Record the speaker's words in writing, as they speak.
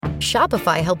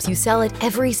Shopify helps you sell at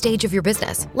every stage of your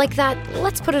business. Like that,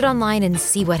 let's put it online and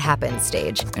see what happens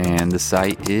stage. And the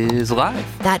site is live.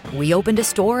 That we opened a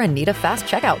store and need a fast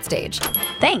checkout stage.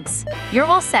 Thanks. You're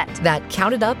all set. That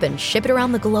count it up and ship it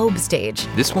around the globe stage.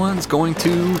 This one's going to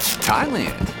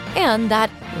Thailand. And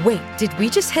that, wait, did we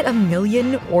just hit 1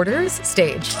 million orders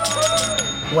stage?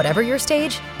 Whatever your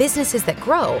stage, businesses that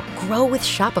grow with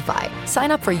Shopify.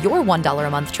 Sign up for your $1 a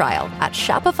month trial at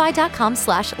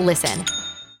shopify.com/listen.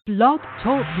 Blog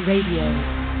Talk Radio.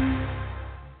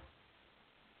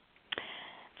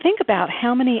 Think about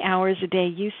how many hours a day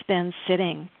you spend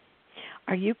sitting.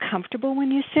 Are you comfortable when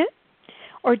you sit?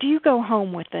 Or do you go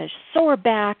home with a sore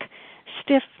back,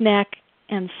 stiff neck,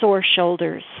 and sore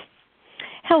shoulders?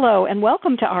 Hello, and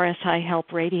welcome to RSI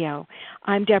Help Radio.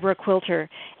 I'm Deborah Quilter,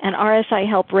 and RSI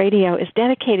Help Radio is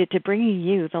dedicated to bringing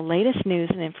you the latest news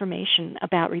and information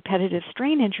about repetitive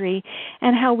strain injury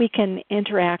and how we can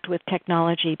interact with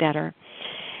technology better.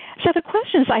 So the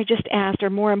questions I just asked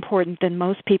are more important than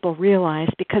most people realize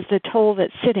because the toll that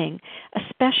sitting,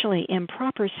 especially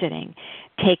improper sitting,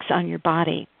 takes on your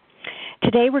body.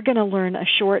 Today we're going to learn a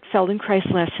short Feldenkrais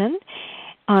lesson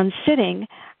on sitting.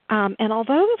 And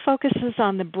although the focus is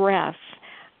on the breath,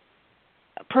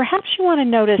 perhaps you want to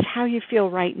notice how you feel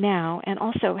right now and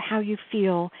also how you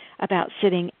feel about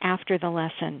sitting after the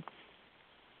lesson.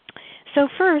 So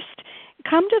first,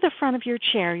 come to the front of your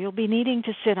chair. You'll be needing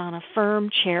to sit on a firm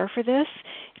chair for this.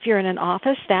 If you're in an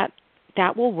office, that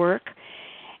will work.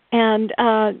 And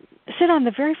sit on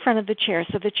the very front of the chair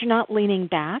so that you're not leaning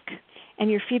back and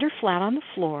your feet are flat on the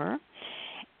floor.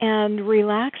 And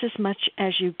relax as much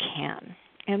as you can.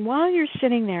 And while you're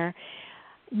sitting there,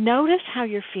 notice how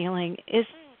you're feeling. Is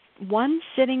one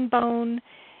sitting bone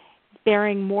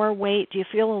bearing more weight? Do you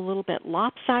feel a little bit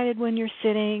lopsided when you're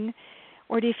sitting?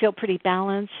 Or do you feel pretty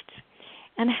balanced?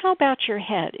 And how about your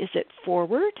head? Is it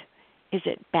forward? Is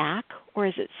it back? Or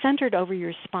is it centered over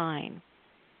your spine?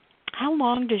 How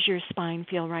long does your spine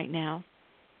feel right now?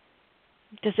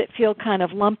 Does it feel kind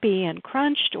of lumpy and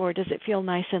crunched, or does it feel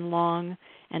nice and long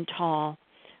and tall?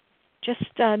 Just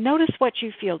notice what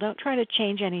you feel. Don't try to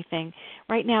change anything.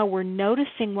 Right now we're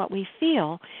noticing what we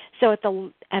feel, so at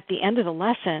the end of the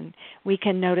lesson, we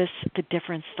can notice the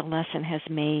difference the lesson has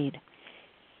made.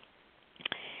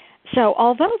 So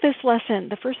although this lesson,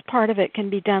 the first part of it can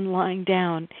be done lying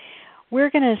down, we're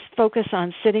going to focus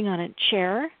on sitting on a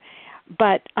chair,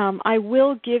 but I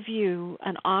will give you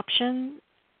an option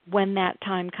when that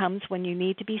time comes when you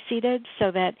need to be seated,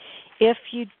 so that if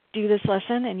you do this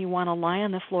lesson and you want to lie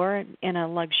on the floor in a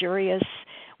luxurious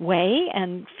way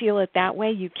and feel it that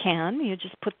way, you can. You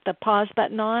just put the pause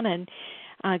button on and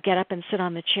get up and sit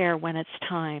on the chair when it's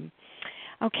time.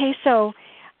 Okay, so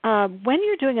when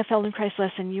you're doing a Feldenkrais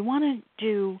lesson, you want to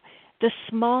do the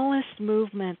smallest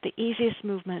movement, the easiest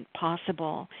movement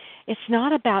possible. It's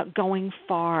not about going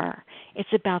far.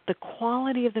 It's about the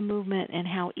quality of the movement and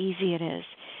how easy it is.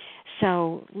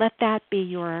 So let that be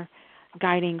your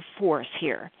guiding force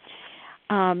here.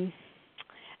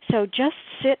 So just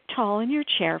sit tall in your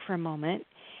chair for a moment,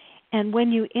 and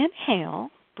when you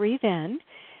inhale, breathe in,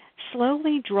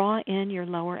 slowly draw in your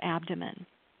lower abdomen,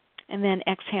 and then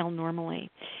exhale normally.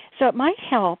 So it might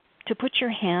help to put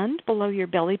your hand below your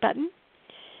belly button,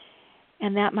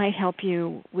 and that might help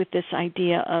you with this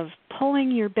idea of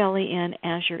pulling your belly in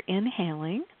as you're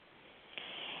inhaling.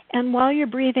 And while you're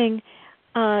breathing,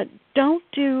 don't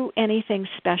do anything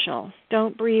special.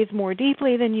 Don't breathe more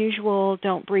deeply than usual.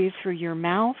 Don't breathe through your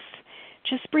mouth.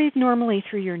 Just breathe normally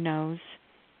through your nose.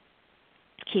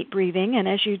 Keep breathing, and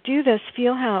as you do this,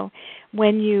 feel how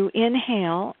when you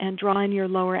inhale and draw in your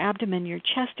lower abdomen, your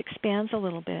chest expands a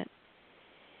little bit.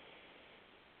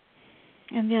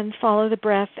 And then follow the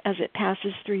breath as it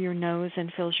passes through your nose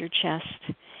and fills your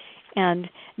chest. And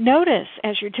notice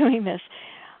as you're doing this,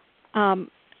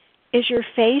 is your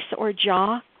face or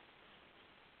jaw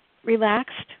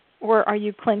relaxed, or are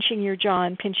you clenching your jaw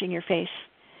and pinching your face?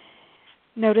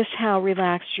 Notice how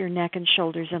relaxed your neck and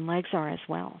shoulders and legs are as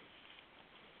well.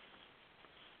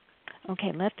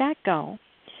 Okay, let that go.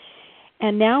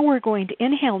 And now we're going to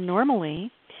inhale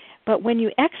normally, but when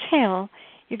you exhale,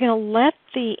 you're going to let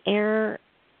the air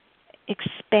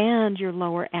expand your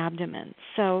lower abdomen.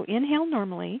 So inhale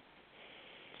normally,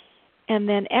 and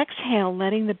then exhale,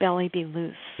 letting the belly be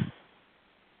loose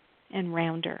and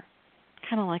rounder,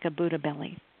 kind of like a Buddha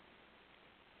belly.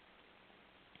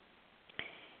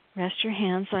 Rest your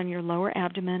hands on your lower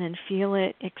abdomen and feel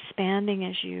it expanding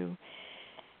as you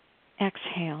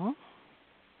exhale.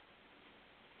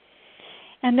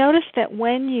 And notice that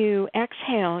when you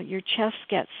exhale, your chest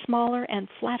gets smaller and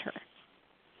flatter.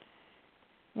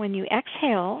 When you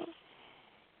exhale,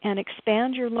 and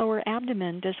expand your lower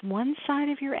abdomen, does one side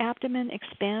of your abdomen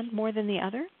expand more than the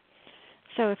other?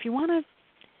 So if you want to,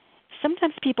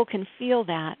 sometimes people can feel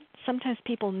that. Sometimes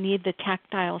people need the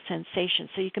tactile sensation.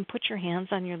 So you can put your hands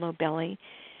on your low belly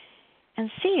and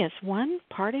see, is one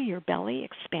part of your belly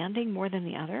expanding more than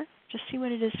the other? Just see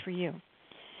what it is for you.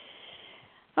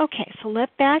 Okay, so let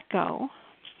that go,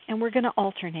 and we're going to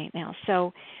alternate now.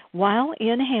 So while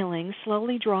inhaling,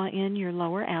 slowly draw in your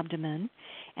lower abdomen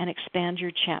and expand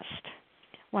your chest.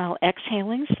 While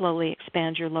exhaling, slowly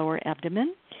expand your lower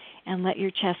abdomen and let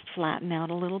your chest flatten out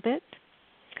a little bit.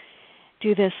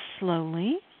 Do this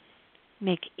slowly.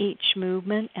 Make each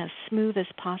movement as smooth as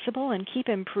possible and keep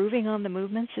improving on the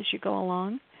movements as you go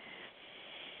along.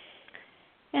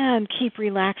 And keep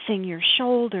relaxing your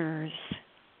shoulders,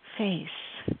 face,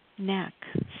 neck,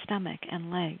 stomach,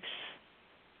 and legs.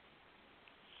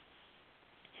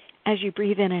 As you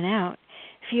breathe in and out,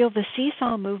 feel the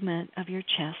seesaw movement of your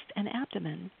chest and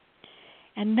abdomen.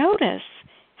 And notice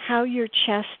how your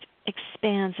chest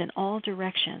expands in all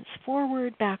directions,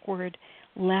 forward, backward,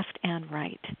 left, and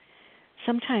right.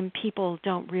 Sometimes people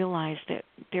don't realize that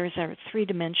there's a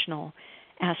three-dimensional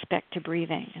aspect to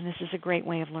breathing, and this is a great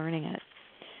way of learning it,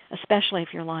 especially if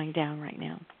you're lying down right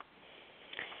now.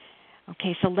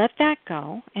 Okay, so let that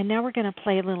go, and now we're going to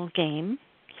play a little game.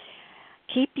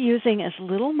 Keep using as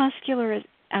little muscular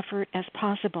effort as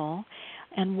possible,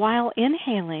 and while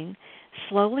inhaling,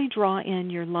 slowly draw in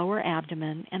your lower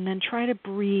abdomen and then try to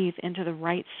breathe into the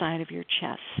right side of your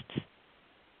chest.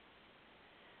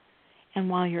 And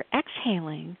while you're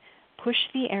exhaling, push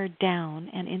the air down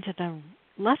and into the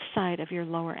left side of your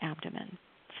lower abdomen.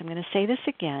 So I'm going to say this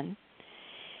again.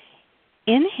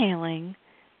 Inhaling,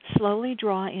 slowly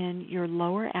draw in your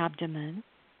lower abdomen,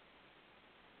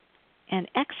 and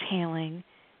exhaling,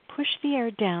 push the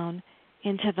air down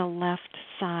into the left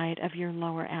side of your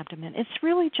lower abdomen. It's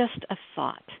really just a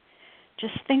thought.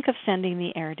 Just think of sending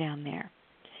the air down there.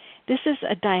 This is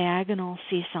a diagonal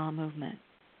seesaw movement.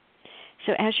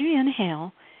 So as you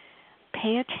inhale,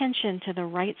 pay attention to the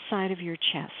right side of your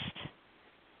chest.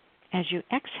 As you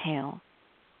exhale,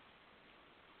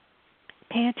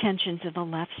 pay attention to the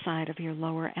left side of your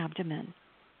lower abdomen.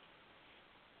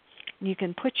 You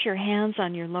can put your hands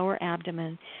on your lower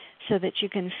abdomen so that you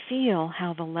can feel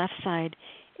how the left side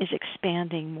is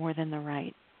expanding more than the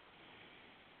right.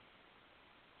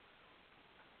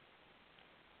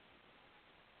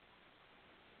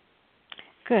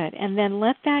 Good. And then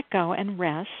let that go and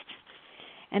rest.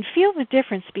 And feel the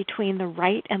difference between the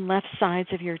right and left sides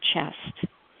of your chest.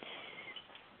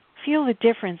 Feel the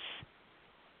difference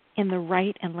in the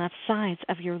right and left sides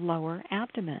of your lower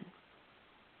abdomen.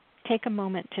 Take a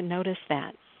moment to notice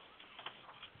that.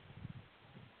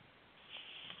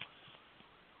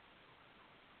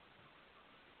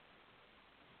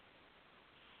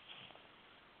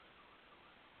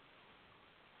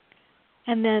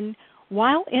 And then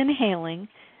while inhaling,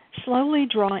 slowly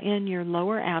draw in your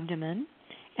lower abdomen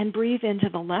and breathe into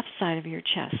the left side of your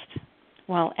chest.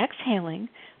 While exhaling,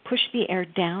 push the air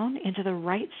down into the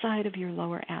right side of your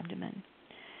lower abdomen.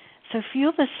 So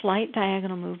feel the slight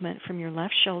diagonal movement from your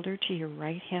left shoulder to your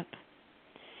right hip.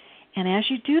 And as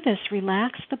you do this,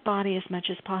 relax the body as much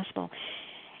as possible.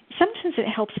 Sometimes it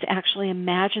helps to actually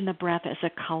imagine the breath as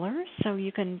a color. So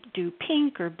you can do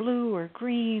pink or blue or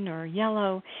green or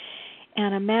yellow.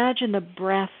 And imagine the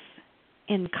breath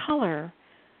in color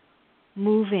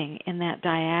moving in that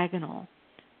diagonal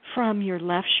from your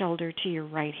left shoulder to your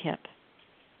right hip.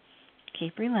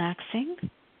 Keep relaxing.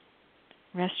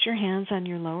 Rest your hands on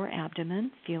your lower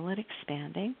abdomen. Feel it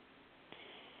expanding.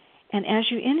 And as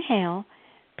you inhale,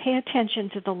 pay attention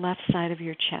to the left side of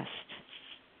your chest.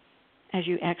 As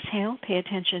you exhale, pay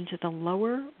attention to the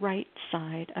lower right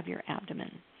side of your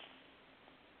abdomen.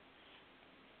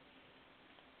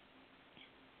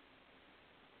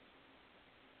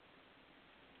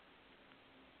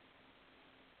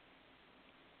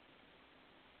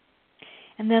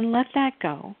 And then let that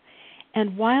go.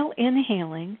 And while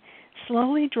inhaling,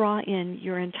 slowly draw in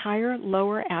your entire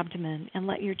lower abdomen and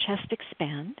let your chest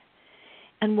expand.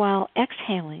 And while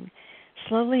exhaling,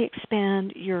 slowly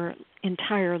expand your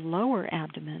entire lower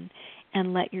abdomen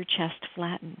and let your chest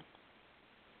flatten.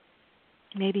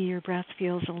 Maybe your breath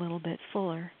feels a little bit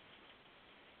fuller.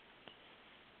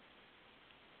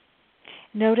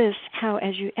 Notice how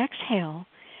as you exhale,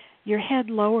 your head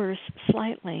lowers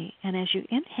slightly, and as you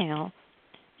inhale,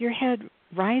 your head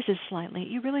rises slightly.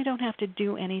 You really don't have to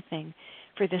do anything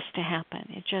for this to happen.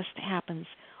 It just happens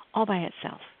all by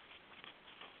itself.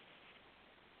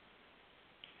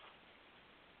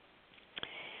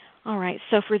 All right,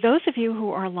 so for those of you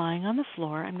who are lying on the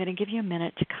floor, I'm going to give you a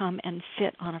minute to come and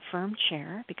sit on a firm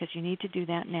chair because you need to do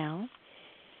that now.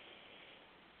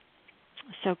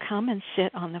 So come and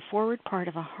sit on the forward part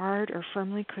of a hard or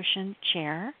firmly cushioned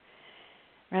chair.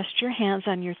 Rest your hands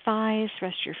on your thighs,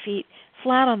 rest your feet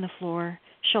flat on the floor,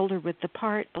 shoulder width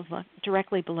apart,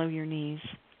 directly below your knees.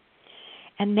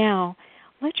 And now,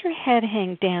 let your head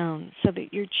hang down so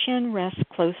that your chin rests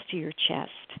close to your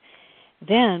chest.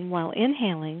 Then, while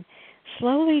inhaling,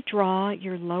 slowly draw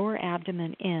your lower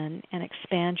abdomen in and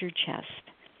expand your chest.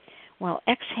 While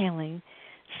exhaling,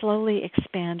 slowly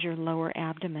expand your lower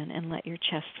abdomen and let your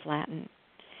chest flatten.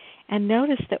 And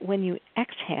notice that when you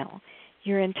exhale,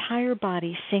 your entire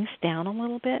body sinks down a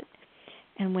little bit,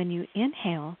 and when you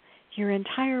inhale, your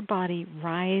entire body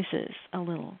rises a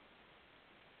little.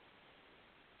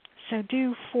 So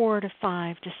do 4 to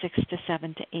 5 to 6 to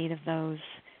 7 to 8 of those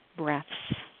breaths,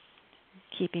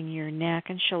 keeping your neck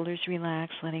and shoulders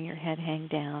relaxed, letting your head hang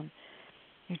down,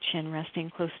 your chin resting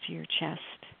close to your chest.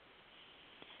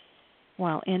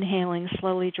 While inhaling,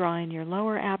 slowly draw in your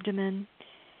lower abdomen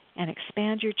and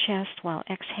expand your chest. While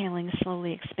exhaling,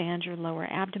 slowly expand your lower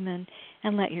abdomen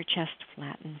and let your chest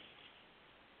flatten.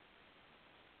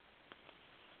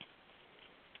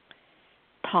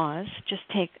 Pause. Just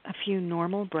take a few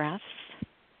normal breaths,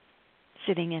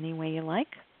 sitting any way you like.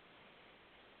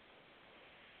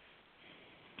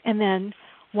 And then,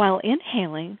 while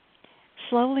inhaling,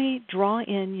 slowly draw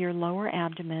in your lower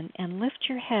abdomen and lift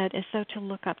your head as though to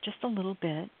look up just a little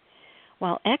bit.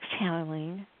 While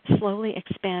exhaling, slowly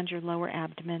expand your lower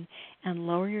abdomen and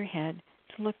lower your head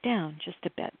to look down just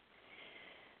a bit.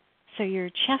 So your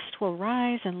chest will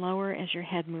rise and lower as your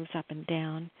head moves up and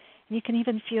down. And you can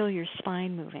even feel your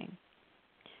spine moving.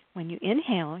 When you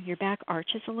inhale, your back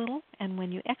arches a little, and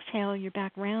when you exhale, your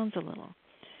back rounds a little.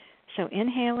 So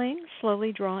inhaling,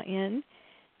 slowly draw in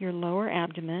your lower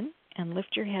abdomen and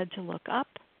lift your head to look up.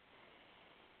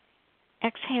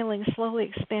 Exhaling,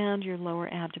 slowly expand your lower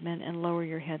abdomen and lower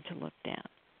your head to look down.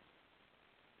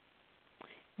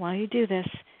 While you do this,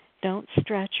 don't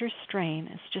stretch or strain.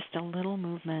 It's just a little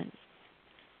movement.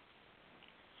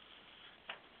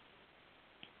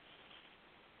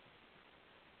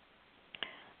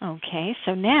 Okay,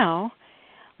 so now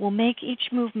we'll make each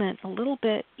movement a little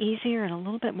bit easier and a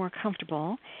little bit more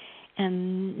comfortable.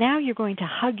 And now you're going to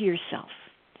hug yourself.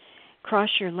 Cross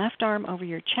your left arm over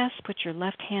your chest, put your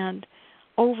left hand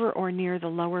over or near the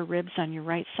lower ribs on your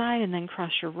right side, and then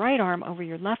cross your right arm over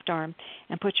your left arm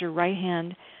and put your right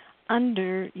hand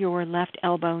under your left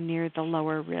elbow near the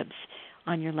lower ribs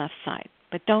on your left side.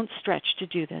 But don't stretch to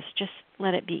do this. Just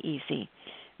let it be easy.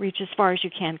 Reach as far as you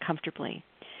can comfortably.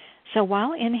 So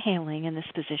while inhaling in this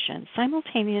position,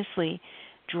 simultaneously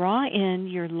draw in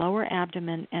your lower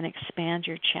abdomen and expand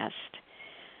your chest.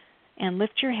 And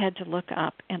lift your head to look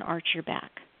up and arch your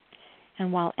back.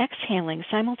 And while exhaling,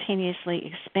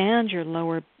 simultaneously expand your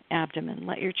lower abdomen.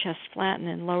 Let your chest flatten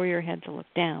and lower your head to look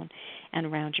down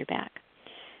and round your back.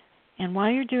 And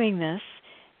while you're doing this,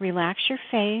 relax your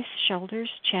face, shoulders,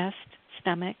 chest,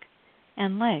 stomach,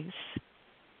 and legs.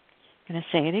 I'm going to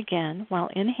say it again. While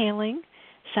inhaling,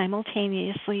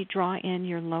 simultaneously draw in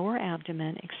your lower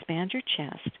abdomen, expand your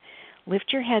chest, lift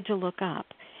your head to look up,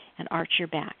 and arch your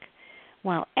back.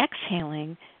 While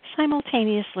exhaling,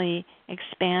 simultaneously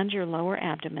expand your lower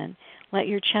abdomen, let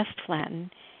your chest flatten,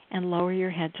 and lower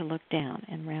your head to look down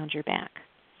and round your back.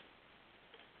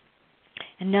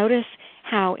 And notice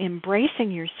how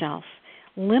embracing yourself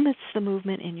limits the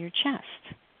movement in your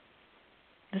chest.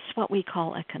 This is what we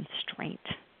call a constraint.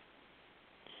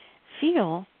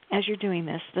 Feel, as you're doing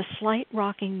this, the slight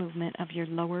rocking movement of your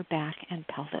lower back and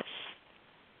pelvis.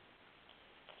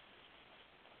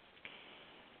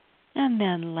 And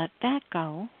then let that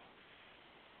go.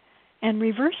 And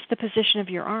reverse the position of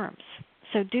your arms.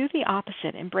 So do the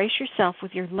opposite. Embrace yourself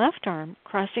with your left arm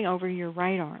crossing over your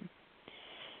right arm.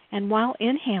 And while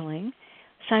inhaling,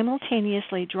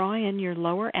 simultaneously draw in your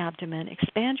lower abdomen,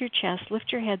 expand your chest,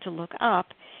 lift your head to look up,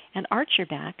 and arch your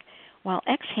back. While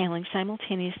exhaling,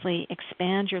 simultaneously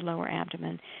expand your lower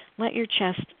abdomen. Let your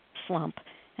chest slump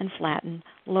and flatten.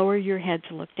 Lower your head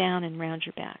to look down and round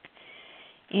your back.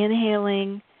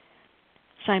 Inhaling,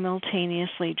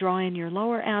 simultaneously draw in your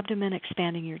lower abdomen,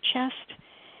 expanding your chest.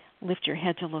 Lift your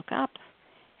head to look up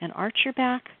and arch your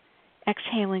back.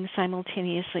 Exhaling,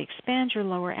 simultaneously expand your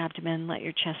lower abdomen, let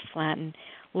your chest flatten,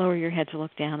 lower your head to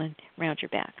look down and round your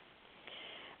back.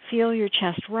 Feel your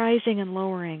chest rising and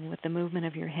lowering with the movement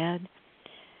of your head.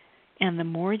 And the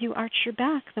more you arch your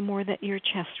back, the more that your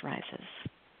chest rises.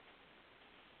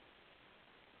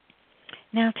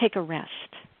 Now take a rest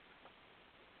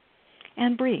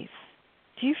and breathe.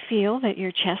 Do you feel that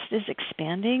your chest is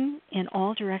expanding in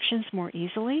all directions more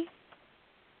easily?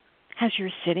 Has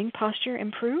your sitting posture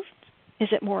improved? Is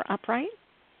it more upright?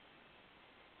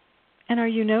 And are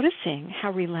you noticing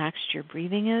how relaxed your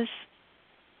breathing is?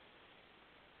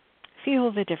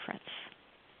 Feel the difference.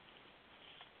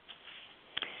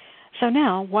 So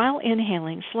now, while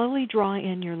inhaling, slowly draw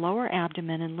in your lower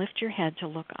abdomen and lift your head to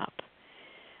look up.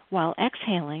 While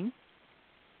exhaling,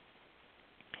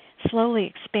 slowly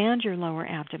expand your lower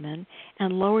abdomen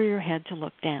and lower your head to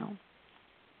look down.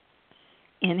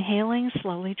 Inhaling,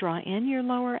 slowly draw in your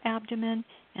lower abdomen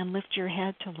and lift your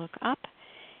head to look up.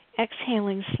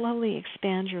 Exhaling, slowly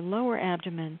expand your lower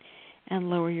abdomen and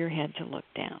lower your head to look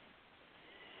down.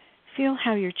 Feel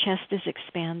how your chest is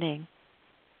expanding.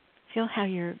 Feel how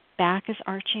your back is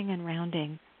arching and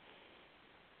rounding.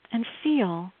 And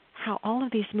feel how all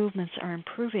of these movements are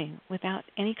improving without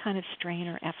any kind of strain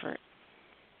or effort.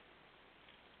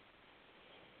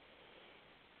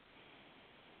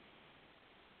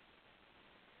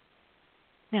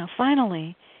 Now,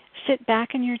 finally, sit back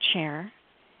in your chair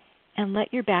and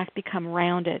let your back become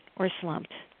rounded or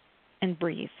slumped and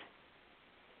breathe.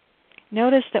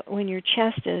 Notice that when your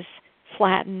chest is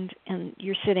flattened and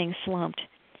you're sitting slumped,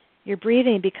 your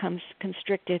breathing becomes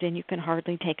constricted and you can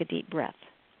hardly take a deep breath.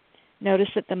 Notice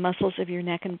that the muscles of your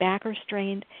neck and back are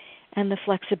strained and the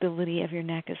flexibility of your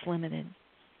neck is limited.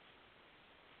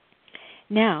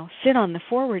 Now, sit on the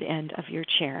forward end of your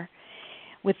chair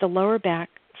with the lower back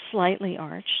slightly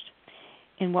arched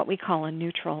in what we call a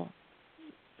neutral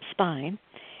spine,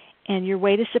 and your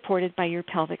weight is supported by your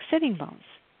pelvic sitting bones.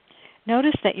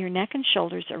 Notice that your neck and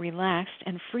shoulders are relaxed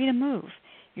and free to move.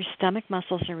 Your stomach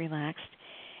muscles are relaxed,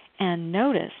 and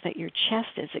notice that your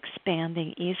chest is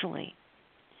expanding easily.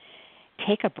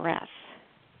 Take a breath.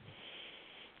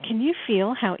 Can you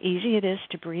feel how easy it is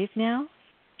to breathe now,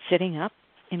 sitting up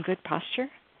in good posture?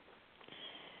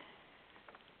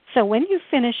 So when you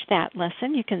finish that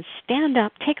lesson, you can stand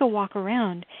up, take a walk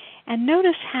around, and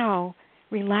notice how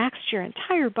relaxed your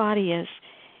entire body is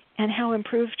and how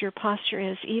improved your posture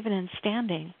is even in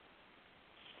standing.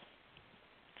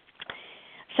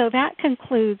 So that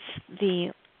concludes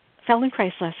the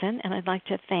Feldenkrais lesson, and I'd like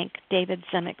to thank David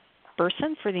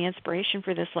Zemek-Burson for the inspiration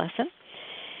for this lesson.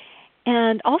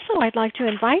 And also I'd like to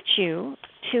invite you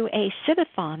to a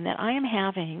sit-a-thon that I am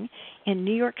having in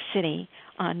New York City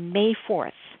on May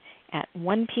 4th at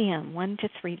 1 p.m., 1 to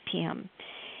 3 p.m.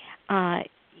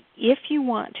 If you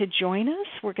want to join us,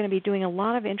 we're going to be doing a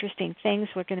lot of interesting things.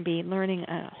 We're going to be learning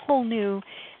a whole new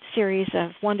series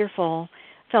of wonderful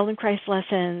Feldenkrais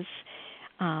lessons.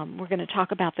 We're going to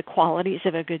talk about the qualities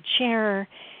of a good chair,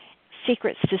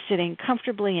 secrets to sitting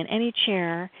comfortably in any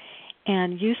chair,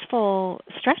 and useful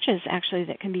stretches, actually,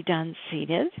 that can be done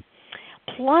seated.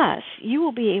 Plus, you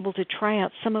will be able to try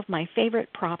out some of my favorite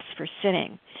props for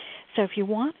sitting. So if you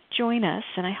want to join us,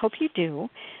 and I hope you do,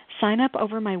 sign up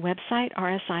over my website,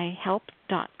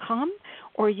 rsihelp.com,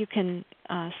 or you can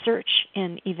search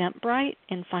in Eventbrite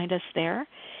and find us there.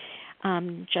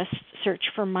 Just search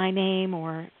for my name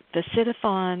or the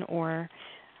Sit-a-thon, or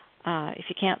if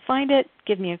you can't find it,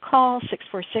 give me a call,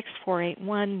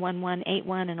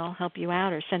 646-481-1181, and I'll help you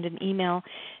out, or send an email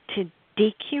to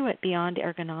DQ@Beyond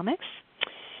Ergonomics.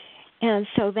 And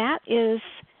so that is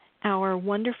our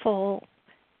wonderful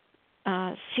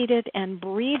seated and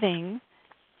breathing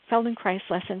Feldenkrais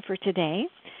lesson for today.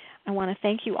 I want to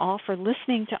thank you all for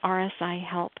listening to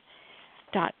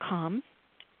rsihelp.com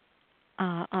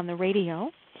on the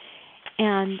radio.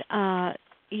 And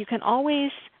you can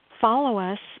always follow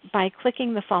us by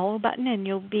clicking the follow button, and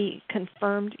you'll be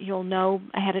confirmed. You'll know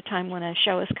ahead of time when a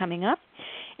show is coming up.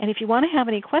 And if you want to have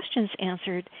any questions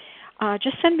answered,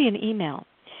 just send me an email.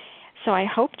 So I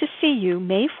hope to see you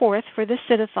May 4th for the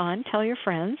sit-a-thon. Tell your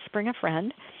friends, bring a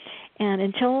friend. And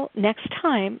until next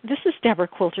time, this is Deborah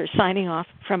Quilter signing off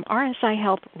from RSI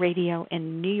Help Radio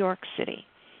in New York City.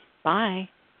 Bye.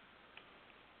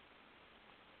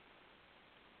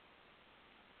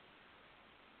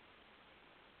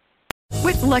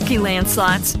 With Lucky Land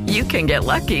Slots, you can get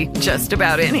lucky just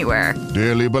about anywhere.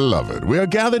 Dearly beloved, we are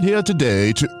gathered here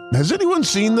today to... Has anyone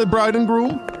seen the bride and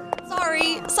groom?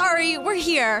 Sorry, we're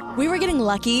here. We were getting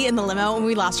lucky in the limo and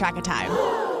we lost track of time.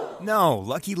 No,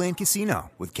 Lucky Land Casino,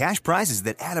 with cash prizes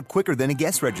that add up quicker than a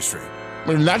guest registry.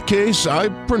 In that case, I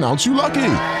pronounce you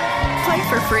lucky. Play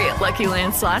for free at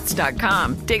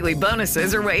LuckyLandSlots.com. Daily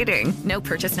bonuses are waiting. No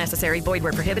purchase necessary. Void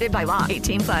where prohibited by law.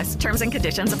 18+. Terms and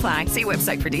conditions apply. See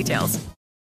website for details.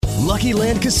 Lucky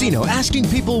Land Casino, asking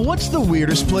people, what's the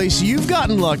weirdest place you've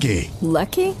gotten lucky?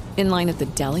 Lucky? In line at the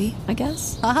deli, I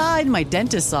guess? Aha, in my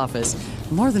dentist's office.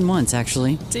 More than once,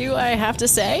 actually. Do I have to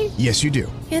say? Yes, you do.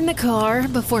 In the car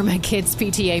before my kids'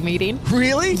 PTA meeting.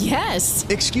 Really? Yes.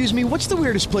 Excuse me, what's the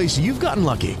weirdest place you've gotten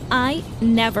lucky? I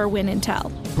never win and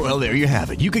tell. Well, there you have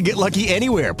it. You can get lucky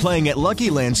anywhere, playing at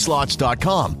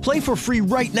LuckyLandSlots.com. Play for free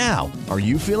right now. Are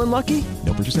you feeling lucky?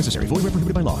 No purchase necessary. Void where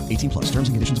prohibited by law. 18+. Terms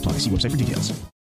and conditions apply. See website for details.